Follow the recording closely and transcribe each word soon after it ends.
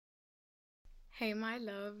Hey, my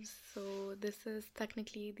loves. So, this is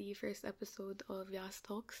technically the first episode of Yaz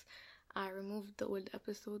Talks. I removed the old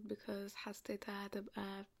episode because حسيتها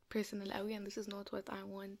هتبقى personal قوي, and this is not what I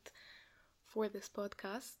want for this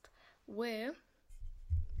podcast. و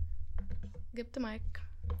جبت mic.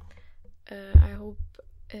 I hope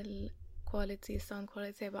sound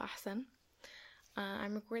quality هيبقى أحسن.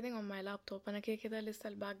 I'm recording on my laptop. أنا كده لسه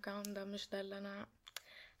الباك ده مش ده اللي أنا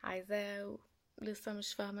عايزاه, لسه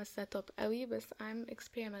مش فاهمة السيت اب قوي, بس I'm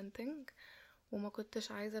experimenting وما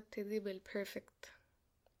كنتش عايزة ابتدي بالperfect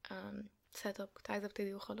setup, كنت عايزة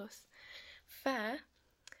ابتدي وخلاص. ف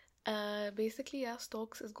basically Yaz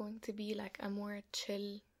Talks is going to be like a more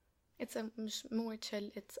chill, مش more chill,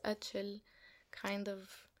 it's a chill kind of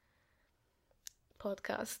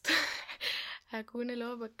podcast. هكون اللي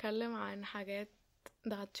هو بتكلم عن حاجات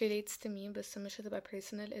that relates to me, بس مش هتبقى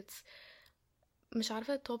personal. مش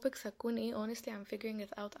عارفة التوبكس هتكون ايه, honestly I'm figuring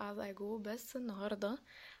it out as I go. بس النهاردة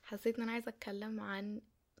حسيت ان انا عايزة اتكلم عن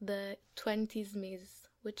the 20s maze,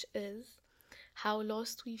 which is how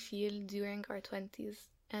lost we feel during our 20s,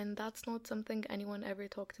 and that's not something anyone ever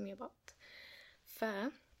talked to me about.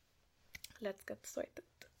 Let's get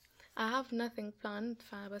started. I have nothing planned,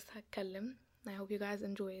 فبس هتكلم. I hope you guys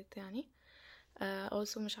enjoy it يعني.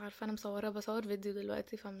 also مش عارفة, انا بصور فيديو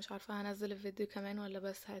دلوقتي, فمش عارفة هنزل الفيديو كمان ولا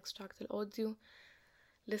بس هاكستراكت الاوديو.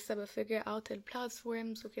 لسه بفigure out ال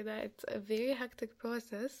platforms وكده. It's a very hectic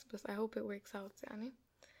process, but I hope it works out يعني.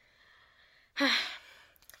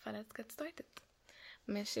 let's get started.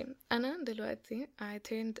 ماشي, أنا دلوقتي I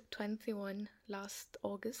turned 21 last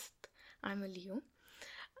August. I'm a Leo.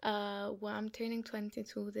 I'm turning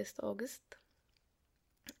 22 this August.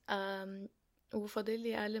 وفاضل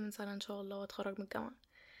لي أقل من سنة إن شاء الله وأتخرج من الجامعة.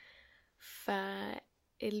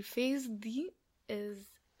 الفيز دي is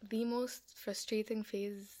the most frustrating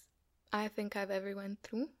phase I think I've ever went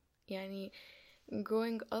through. يعني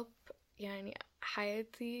growing up, يعني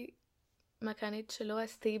حياتي ما كانتش اللي هو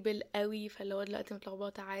stable قوي, فاللي هو دلوقتي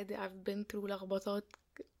متلخبطة عادي. I've been through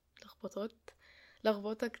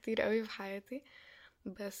لخبطة كتير قوي في حياتي,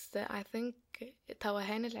 بس I think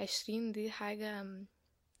توهان 20 دي حاجة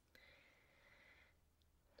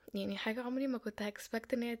عمري ما كنت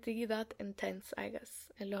expect ان هي تيجي that intense I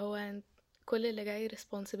guess. اللي هو كل اللي جاي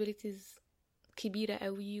responsibilities كبيرة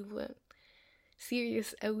قوي و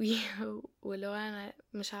serious قوي ولو انا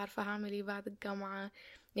مش عارفة هعمل ايه بعد الجامعة.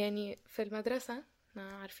 يعني في المدرسة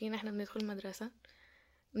عارفين احنا بندخل المدرسة,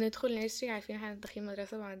 بندخل نيرسري عارفين احنا داخلين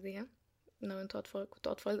مدرسة بعديها لو انتوا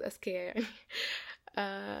كنتوا اطفال اذكياء يعني.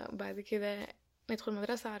 بعد كده ندخل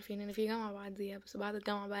مدرسة عارفين ان في جامعة بعديها, بس بعد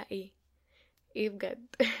الجامعة بقى ايه بجد.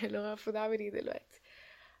 اللي هو المفروض اعمل ايه دلوقتي؟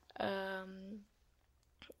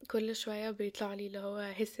 كل شوية بيطلع لي اللي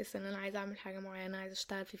هو حس ان انا عايزة اعمل حاجة معينة, عايزة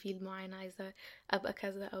اشتغل في فيلد معينة, عايزة ابقى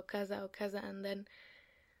كذا او كذا او كذا. and then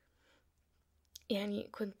يعني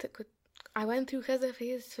كنت I went through كذا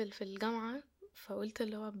phase في الجامعة, فقلت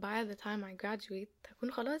اللي هو by the time I graduate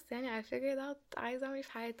هكون خلاص يعني I figured out عايزة اعمل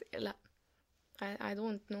في حياتي. لا, I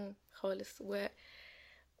don't know خالص.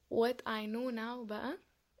 what I know now بقى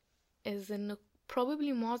is انه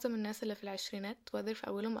probably معظم الناس اللي في العشرينات whether في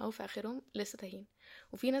أولهم أو في آخرهم لسه تاهين,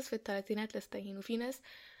 وفي ناس في الثلاثينات لسه تاهين, وفي ناس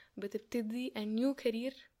بتبتدي a new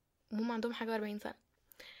career وهم عندهم حاجة 40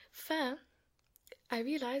 سنة. I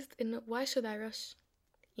realized إنه why should I rush؟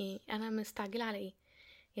 يعني أنا مستعجلة على إيه؟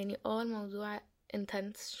 يعني الموضوع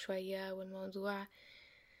intense شوية, والموضوع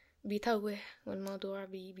بيتوه, والموضوع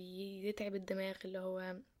بيتعب الدماغ, اللي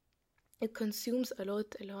هو it consumes a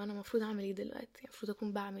lot. اللي هو أنا مفروض أعمل إيه دلوقتي؟ مفروض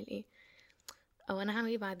أكون بعمل إيه؟ او انا هعمل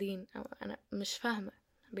ايه بعدين؟ او انا مش فاهمة,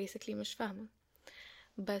 basically مش فاهمة.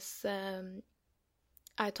 بس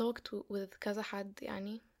I talked with كذا حد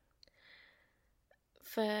يعني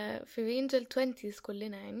في range ال 20s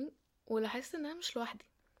كلنا يعني, ولاحظت ان انا مش لوحدي.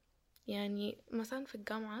 يعني مثلا في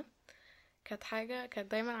الجامعة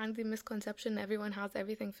كانت دايما عندي misconception ان everyone has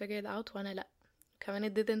everything figured out, وانا لا. كمان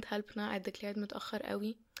it didn't help now I declared متأخر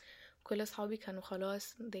قوي. كل اصحابي كانوا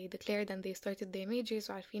خلاص they declared and they started their majors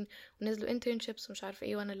وعارفين ونزلوا internships ومش عارفه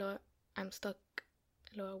ايه, وانا اللي هو I'm stuck.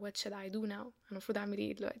 اللي هو what should I do now؟ انا المفروض اعمل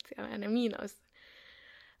ايه دلوقتي؟ انا مين اصلا؟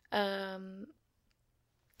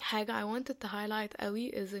 حاجة I wanted to highlight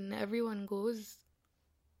قوي is ان everyone goes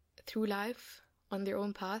through life on their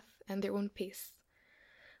own path and their own pace,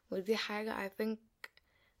 ودي حاجة I think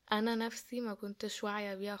انا نفسي ما كنتش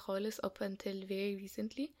واعية بيها خالص up until very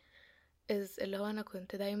recently. is اللي هو انا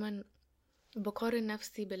كنت دايما بقارن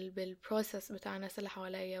نفسي بالبروسس بتاع الناس اللي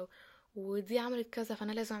حواليا, ودي عملت كذا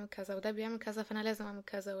فانا لازم اعمل كذا, وده بيعمل كذا فانا لازم اعمل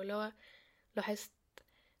كذا. واللي هو لاحظت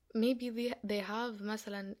maybe they have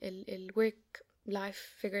مثلا ال work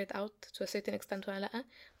life figured out to a certain extent ولا لأ،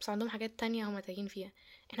 بس عندهم حاجات تانية هما تايهين فيها.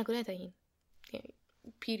 احنا كلنا تايهين يعني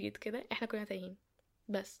period كده، احنا كلنا تايهين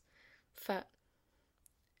بس. ف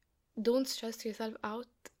don't stress yourself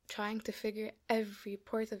out trying to figure every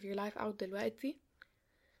part of your life out دلوقتي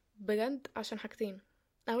بجد، عشان حاجتين.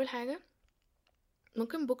 اول حاجة،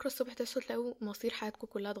 ممكن بكرة الصبح تصحوا تلاقوا مصير حياتكم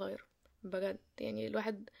كلها اتغير بجد. يعني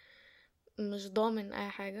الواحد مش ضامن اي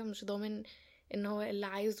حاجة، مش ضامن ان هو اللي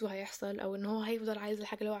عايزه هيحصل او ان هو هيفضل عايز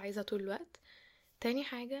الحاجة اللي هو عايزها طول الوقت. تاني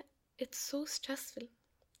حاجة، it's so stressful.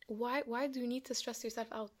 why do you need to stress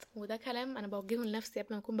yourself out؟ وده كلام انا بوجهه لنفسي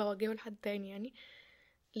قبل ما اكون بوجهه لحد تاني. يعني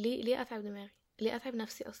ليه اتعب دماغي؟ ليه اتعب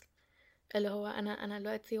نفسي اصلا؟ اللي هو انا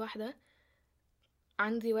دلوقتي واحدة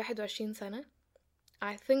عندي 21 سنة.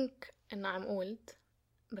 I think ان I'm old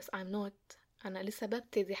بس I'm not. انا لسه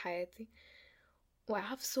ببتدي حياتي و I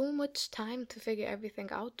have so much time to figure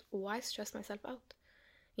everything out. why stress myself out؟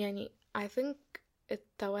 يعني I think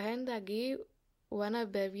التوهان ده جه وانا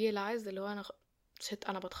بريلايز اللي هو انا شت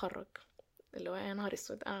انا بتخرج، اللي هو يا نهار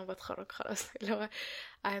اسود انا بتخرج خلاص. اللي هو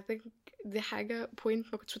I think دي حاجة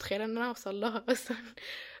point ما كنتش متخيلة ان انا اوصل لها اصلا.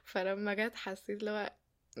 فلما جت حسيت اللي هو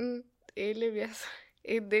ايه اللي بيحصل؟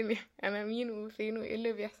 ايه الدنيا؟ انا مين وفين وايه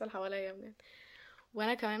اللي بيحصل حواليا من؟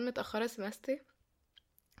 وانا كمان متأخرة سمستر.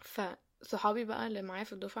 فصحابي بقى اللي معايا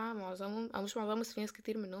في الدفعة معظمهم او مش معظمهم بس في ناس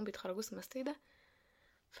كتير منهم بيتخرجوا السمستر ده.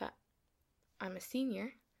 ف I'm a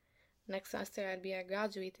senior. Next semester I'll be a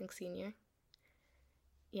graduating senior.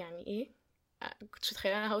 يعني ايه؟ كنتش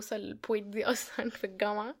متخيلة انا هوصل البوينت دي اصلا في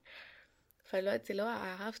الجامعة. فالوقت اللي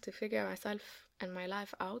هو I have to figure myself and my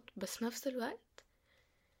life out. بس في نفس الوقت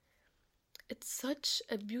it's such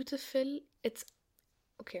a beautiful it's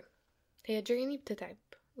okay. هي journey بتتعب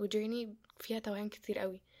وjourney فيها توهان كتير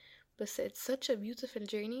قوي، بس it's such a beautiful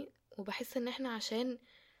journey. وبحس ان احنا عشان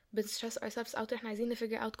بنstress ourselves out احنا عايزين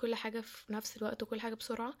نفigure out كل حاجة في نفس الوقت وكل حاجة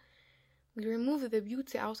بسرعة. we remove the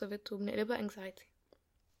beauty out of it وبنقلبها anxiety.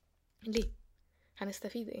 ليه؟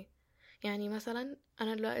 هنستفيد ايه؟ يعني مثلا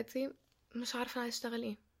انا دلوقتي مش عارفة عايز اشتغل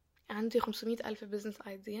ايه. عندي 500,000 business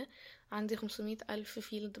idea، عندي 500,000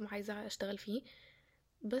 field عايزة اشتغل فيه،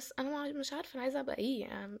 بس انا مش عارفة انا عايزة ابقى ايه.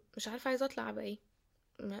 يعني مش عارفة عايزة اطلع ابقى ايه.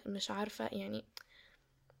 مش عارفة يعني.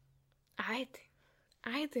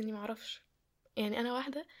 عادي اني معرفش. يعني انا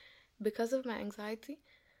واحدة because of my anxiety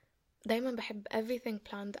دايما بحب everything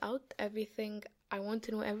planned out, everything I want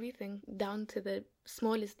to know everything down to the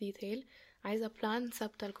smallest detail. عايزة plan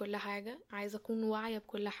ثابتة لكل حاجة، عايزة أكون واعية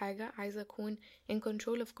بكل حاجة، عايزة أكون in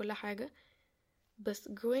control of كل حاجة. بس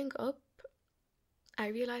growing up I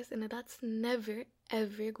realized إن that's never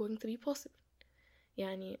ever going to be possible.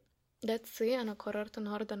 يعني let's say أنا قررت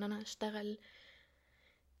النهاردة إن أنا أشتغل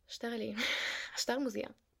ايه؟ أشتغل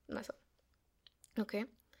مذيعة مثلا. اوكي،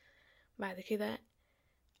 بعد كده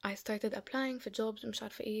I started applying في jobs مش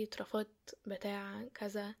عارفة ايه، اترفضت بتاع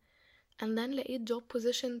كذا، and then لقيت job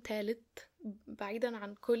position تالت بعيدا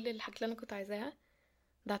عن كل الحاجات اللي انا كنت عايزاها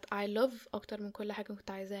that I love اكتر من كل حاجة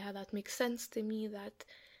كنت عايزاها that makes sense to me, that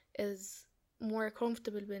is more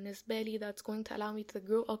comfortable بالنسبة لي, that's going to allow me to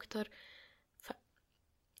grow اكتر.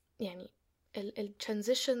 يعني ال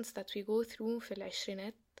transitions that we go through في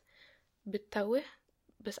العشرينات بتتوه،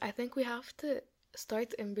 بس I think we have to start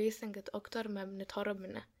embracing it اكتر ما بنتهرب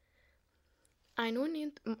منها. I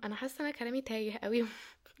know انا حاسه انا كلامي تايه قوي.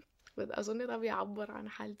 اظن ده بيعبر عن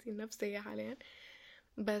حالتي النفسيه حاليا.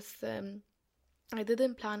 بس I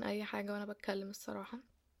didn't plan اي حاجه وانا بتكلم الصراحه.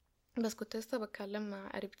 بس كنت لسه بتكلم مع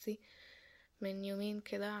قريبتي من يومين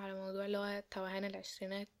كده على موضوع اللي هو توهان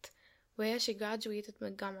العشرينات، وهي she graduated من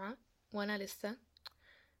الجامعه وانا لسه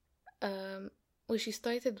و she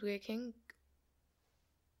started working.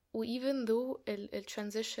 و even though ال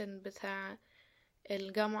transition بتاع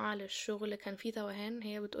الجامعة للشغل كان فيه توهان،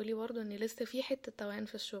 هي بتقولي برضو ان لسه في حتة توهان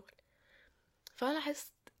في الشغل. فانا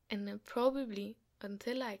حست ان probably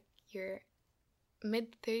until like your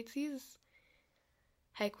mid-30s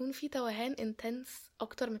هيكون في توهان intense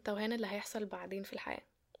اكتر من التوهان اللي هيحصل بعدين في الحياة.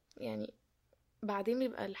 يعني بعدين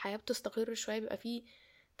بيبقى الحياة بتستقر شوية، بيبقى فيه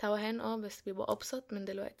توهان بس بيبقى ابسط من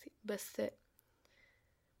دلوقتي. بس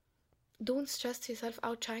don't stress yourself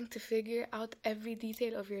out trying to figure out every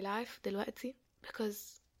detail of your life دلوقتي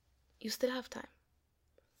because you still have time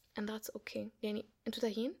and that's okay. يعني انتوا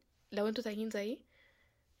تايهين، لو انتوا تايهين زيي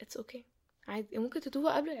it's okay عادي. ممكن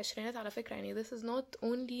تتوهوا قبل العشرينات على فكرة. يعني this is not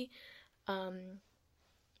only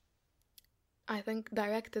I think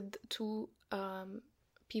directed to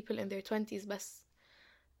people in their 20s بس.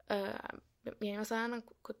 يعني مثلا انا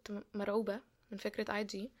كنت مرعوبة من فكرة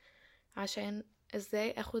IG عشان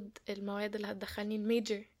ازاي اخد المواد اللي هتدخلني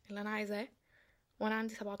الميجر اللي انا عايزاه وانا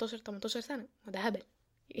عندي 17-18 سنة. وده هبل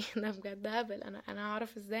انا بجد هبل، انا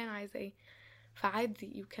اعرف ازاي انا عايزه ايه.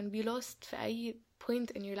 فعادي you can be lost في اي point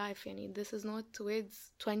in your life. يعني this is not towards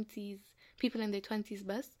 20s people in their 20s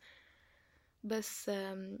بس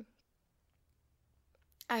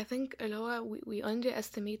I think اللي هو we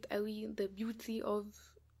underestimate قوي the beauty of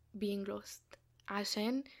being lost.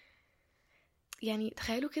 عشان يعني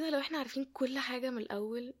تخيلوا كده لو احنا عارفين كل حاجة من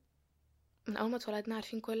الأول ما اتولدنا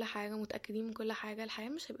عارفين كل حاجة متأكدين من كل حاجة، الحياة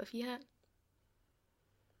مش هيبقى فيها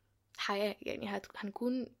حياة. يعني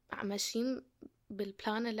هنكون ماشيين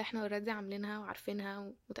بالبلان اللي احنا already عاملينها وعارفينها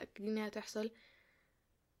ومتأكدين انها تحصل.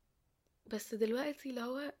 بس دلوقتي اللي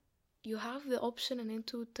هو you have the option ان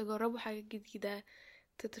انتوا تجربوا حاجات جديدة،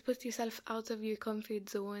 to put yourself out of your comfort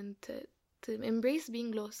zone, to embrace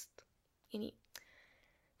being lost. يعني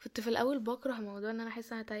كنت في الأول بكره موضوع ان انا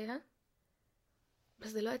احس انا تايهة،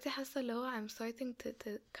 بس دلوقتي حاسة اللي هو I'm starting to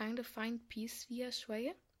kind of find peace فيها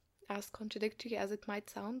شوية as contradictory as it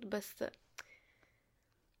might sound. بس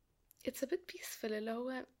it's a bit peaceful اللي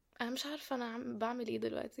هو انا مش عارفة انا بعمل ايه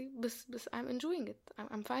دلوقتي، بس I'm enjoying it.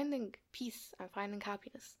 I'm finding peace, I'm finding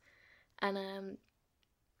happiness. انا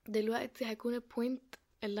دلوقتي هيكون البوينت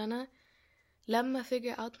اللي انا لما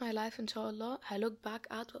figure out my life ان شاء الله هlook back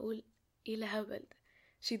at واقول ايه الهبل ده.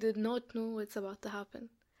 She did not know what's about to happen.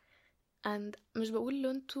 and مش بقول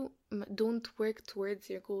له انتوا don't work towards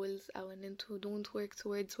your goals او ان انتوا don't work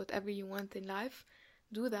towards whatever you want in life.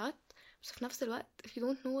 do that. بس في نفس الوقت if you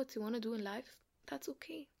don't know what you want to do in life, that's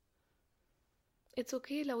okay. it's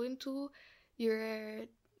okay لو انتوا you're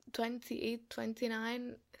 28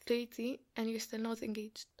 29 30 and you're still not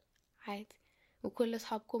engaged. عادي. وكل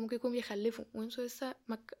اصحابكم ممكن يكونوا بيخلفوا وانتوا لسه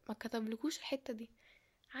ما كتبلكوش الحتة دي.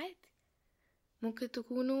 عادي. ممكن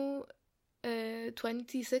تكونوا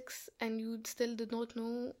 26 and you still did not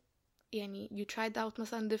know. يعني you tried out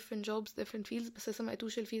مثلا different jobs different fields بس لسه ما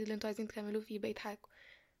لقيتوش الفيلد اللي انتوا عايزين تكملوا فيه بقية حياتكم.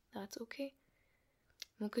 that's okay.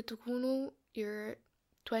 ممكن تكونوا you're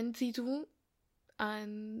 22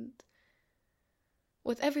 and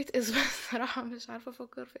whatever it is. بس صراحة مش عارفة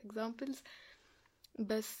افكر في examples.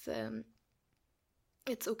 بس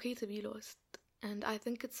it's okay to be lost and I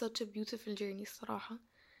think it's such a beautiful journey الصراحة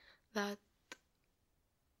that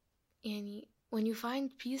يعني when you find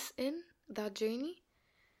peace in that journey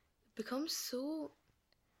it becomes so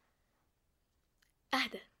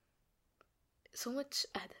أهدى, so much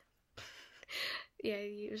أهدى.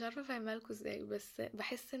 يعني مش عارفة افهمها لكم ازاي بس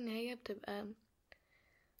بحس ان هي بتبقى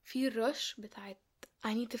في الرش بتاعت I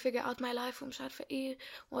need to figure out my life ومش عارفة ايه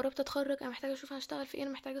وقربت اتخرج انا محتاجة اشوف هشتغل في ايه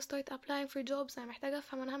انا محتاجة start applying for jobs انا محتاجة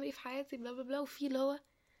افهم انا هعمل ايه في حياتي بلا بلا بلا. وفي اللي هو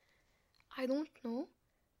I don't know,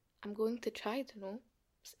 I'm going to try to know,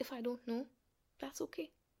 بس if I don't know that's okay.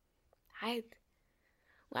 عادي.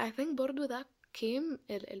 و I think برضو that came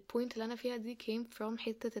الpoint اللي انا فيها دي came from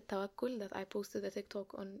حتة التوكل that I posted a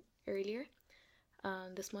TikTok on earlier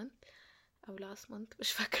this month او last month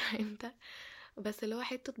مش فاكرة امتى. بس اللي هو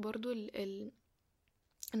حتة برضو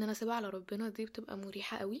ان انا اسيبها على ربنا دي بتبقى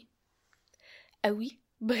مريحة قوي قوي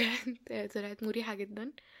بجد. طلعت مريحة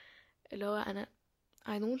جدا. اللي هو انا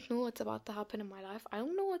I don't know what's about to happen in my life, I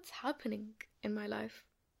don't know what's happening in my life,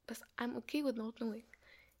 بس I'm okay with not knowing.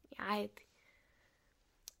 عادي.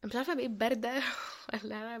 مش عارفة بقيت باردة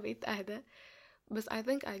ولا انا بقيت اهدى بس I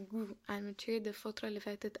think I grew, I matured الفترة اللي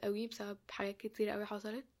فاتت قوي بسبب حاجات كتير قوي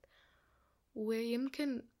حصلت.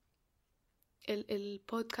 ويمكن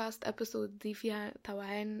البودكاست episode دي فيها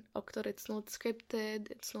توعان اكتر. it's not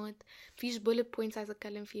scripted, it's not فيش bullet points عايزة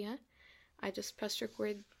اتكلم فيها. I just pressed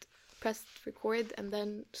record and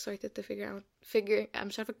then started to I'm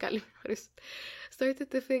مش عارفة اتكلم started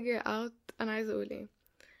to figure out انا عايزة اقول ايه.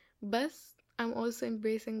 بس I'm also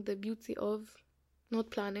embracing the beauty of not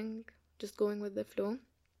planning, just going with the flow.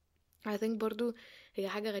 I think برضو هي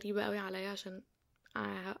حاجة غريبة قوي عليا عشان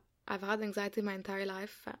I've had anxiety my entire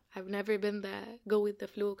life. I've never been the go with the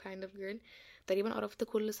flow kind of girl. تقريبا قرفت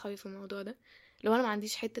كل صحابي في الموضوع ده. لو انا ما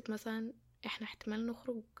عنديش حتة مثلا احنا احتمال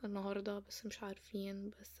نخرج النهاردة بس مش عارفين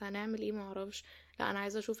بس هنعمل ايه معرفش. لا انا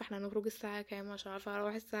عايزة اشوف احنا نخرج الساعة كام عشان عارفة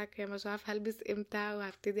اروح الساعة كام عشان عارفة هلبس امتى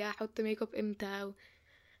وهبتدي احط ميك اب امتى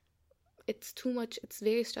it's too much, it's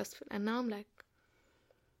very stressful and now I'm like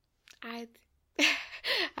عادي.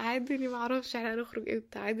 عادي اني معرفش احنا هنخرج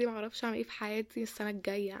امتى. عادي معرفش اعمل ايه في حياتي السنة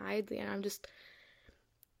الجاية. عادي يعني I'm just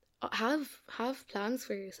have plans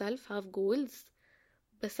for yourself, have goals.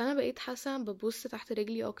 بس انا بقيت حاسة ببص تحت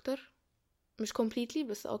رجلي اكتر مش completely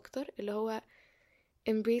بس اكتر اللي هو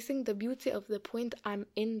embracing the beauty of the point I'm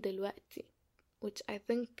in دلوقتي, which I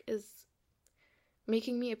think is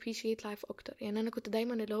making me appreciate life اكتر. يعني انا كنت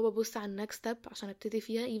دايما اللي هو ببص على next step عشان ابتدي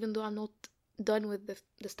فيها even though I'm not done with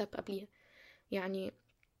the step قبليها. يعني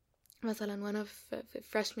مثلا وانا في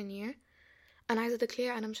freshman year انا عايزه declare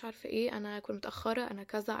انا مش عارفه ايه، انا كنت متاخره، انا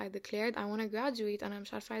كذا، I declared I wanna graduate، انا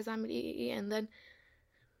مش عارفه عايزه اعمل ايه and then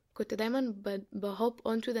كنت دايما بهوب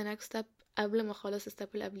on to the next step قبل ما اخلص الستep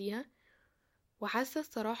اللي قبليها. وحاسه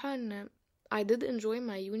الصراحه ان I did enjoy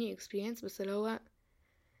my uni experience، بس اللي هو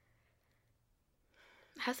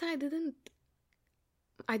حاسه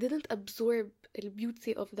I didn't absorb the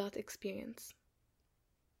beauty of that experience.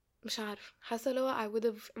 مش عارف، حاسه لو I would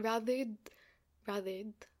have rathered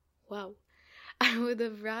wow I would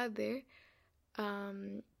have rather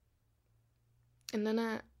ان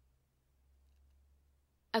انا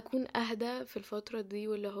اكون اهدى في الفتره دي،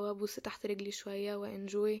 واللي هو ابص تحت رجلي شويه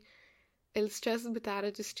وانجوي الستريس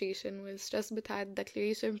بتاع registration والستريس بتاع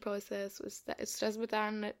declaration process والستريس بتاع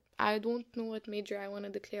ان I don't know what major I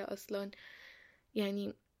wanna declare اصلا.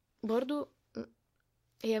 يعني برضو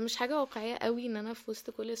هي مش حاجة واقعية قوي ان انا في وسط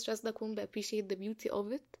كل الستريس ده اكون ب appreciate the beauty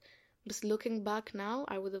of it، بس looking back now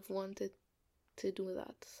I would have wanted to do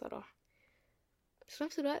that الصراحة. بس في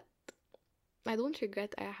نفس الوقت I don't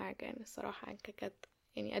regret اي حاجة يعني الصراحة، يعني كانت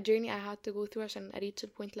يعني a journey I had to go through عشان reach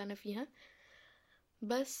البوينت اللي انا فيها.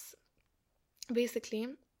 بس basically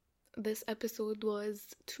this episode was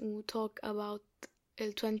to talk about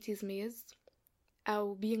the 20s maze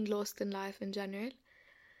or being lost in life in general.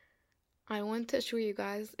 I want to assure you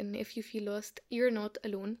guys and if you feel lost you're not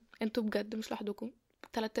alone. انتوا بجد مش لوحدكم.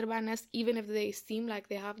 3/4 الناس even if they seem like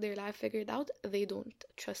they have their life figured out they don't.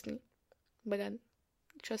 Trust me بجد.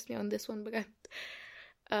 Trust me on this one بجد.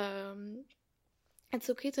 It's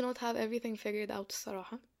okay to not have everything figured out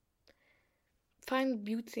الصراحة. Find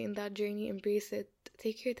beauty in that journey, embrace it,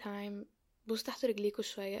 take your time. بص تحت رجليكوا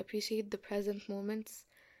شوية, appreciate the present moments.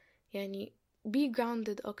 يعني be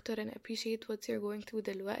grounded أكتر and appreciate what you're going through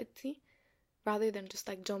دلوقتي rather than just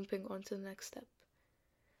like jumping onto the next step.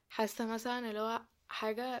 حاسة مثلا اللي هو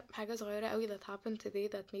حاجة صغيرة قوي that happened today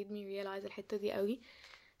that made me realize الحتة دي قوي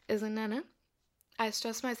is ان انا I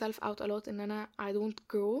stress myself out a lot ان انا I don't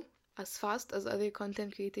grow as fast as other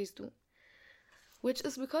content creators do, which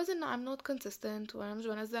is because ان I'm not consistent وانا مش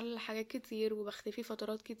بنزل حاجات كتير وبختفي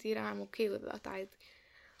فترات كتير. I'm okay with that عادي.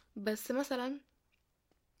 بس مثلا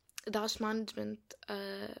Dash management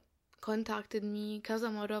contacted me كذا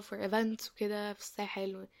مرة for events وكده في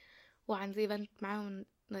الساحل وعندي event معاهم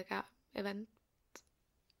like event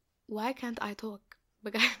why can't I talk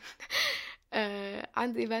بجد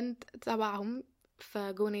عندي event تبعهم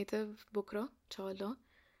في Go Native بكرة إن شاء الله,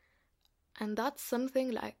 and that's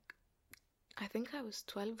something like I think I was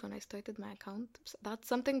 12 when I started my account. That's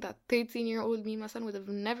something that 13-year-old me مثلا would have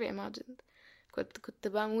never imagined. كنت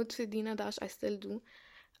بموت في دينا داش, I still do.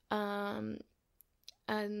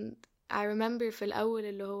 And I remember في الأول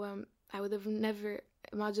اللي هو I would have never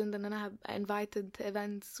imagined ان انا هبقى invited to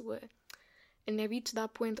events و and I reached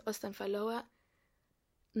that point أصلا. فاللي هو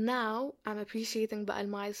now I'm appreciating بقى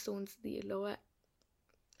milestones دي اللي هو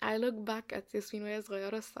I look back at ياسمين وهي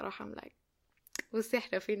صغيرة الصراحة I'm like بصي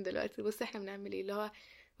احنا فين دلوقتي, بصي احنا بنعمل ايه, اللي هو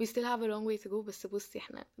we still have a long way to go, بس بصي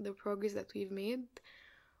احنا the progress that we've made.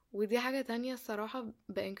 ودي حاجة تانية الصراحة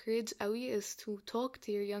encourage قوي is to talk to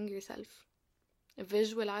your younger self,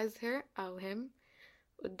 visualize her أو him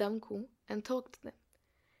قدامكم and talk to them,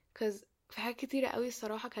 cause في حاجات كتيرة قوي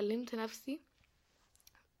الصراحة كلمت نفسي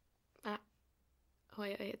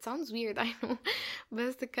هو it sounds weird I know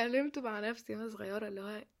بس اتكلمت مع نفسي وانا صغيرة اللي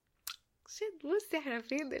هو shit بصي احنا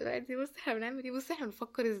فين دلوقتي, بصي احنا بنعمل ايه, بصي احنا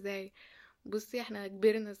بنفكر ازاي, بصي احنا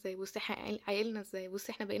كبرنا ازاي, بصي احنا عيلنا ازاي,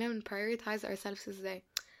 بصي احنا بقينا من prioritize ourselves ازاي.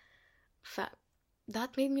 ف that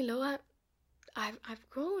made me اللي هو I've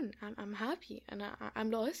grown, I'm happy,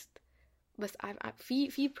 I'm lost, بس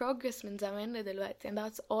في progress من زمان لدلوقتي and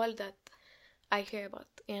that's all that I care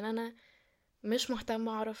about. يعني أنا مش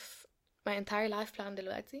مهتمة أعرف my entire life plan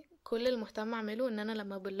دلوقتي, كل المهتمة أعمله إن أنا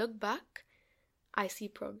لما look back I see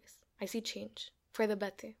progress, I see change for the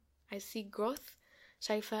better, I see growth.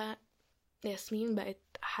 شايفة ياسمين بقت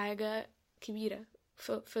حاجة كبيرة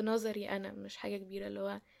في نظري أنا, مش حاجة كبيرة اللي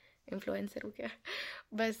هو influencer وكده,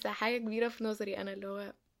 بس حاجة كبيرة في نظري أنا اللي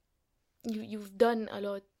هو you've done a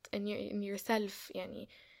lot in yourself. يعني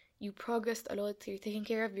you progressed a lot, you're taking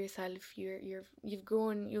care of yourself, you've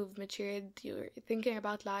grown, you've matured, you're thinking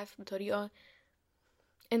about life بطريقة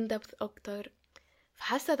in depth أكتر.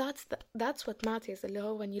 فحاسة that's what matters, اللي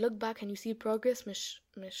هو when you look back and you see progress,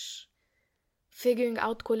 مش figuring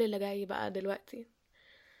out كل اللي جاي بقى دلوقتي.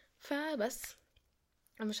 فبس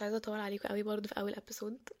أنا مش عايزة أطول عليكم قوي برضو في أول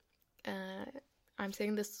episode. I'm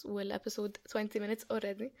saying this will episode 20 minutes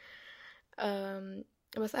already.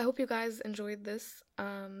 But I hope you guys enjoyed this.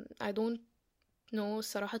 I don't know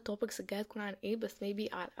الصراحة topics الجاية تكون عن ايه, بس maybe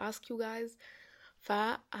I'll ask you guys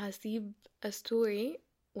فهسيب a story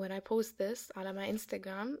when I post this على my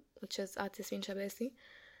Instagram, which is @yasmin_shabasi,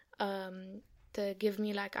 to give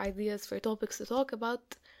me like ideas for topics to talk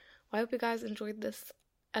about. I hope you guys enjoyed this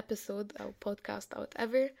episode or podcast or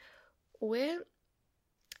whatever. Where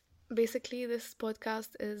basically this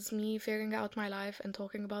podcast is me figuring out my life and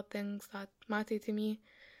talking about things that matter to me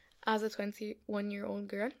as a 21-year-old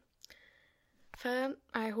girl.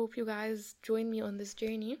 I hope you guys join me on this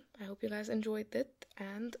journey. I hope you guys enjoyed it,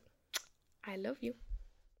 and I love you.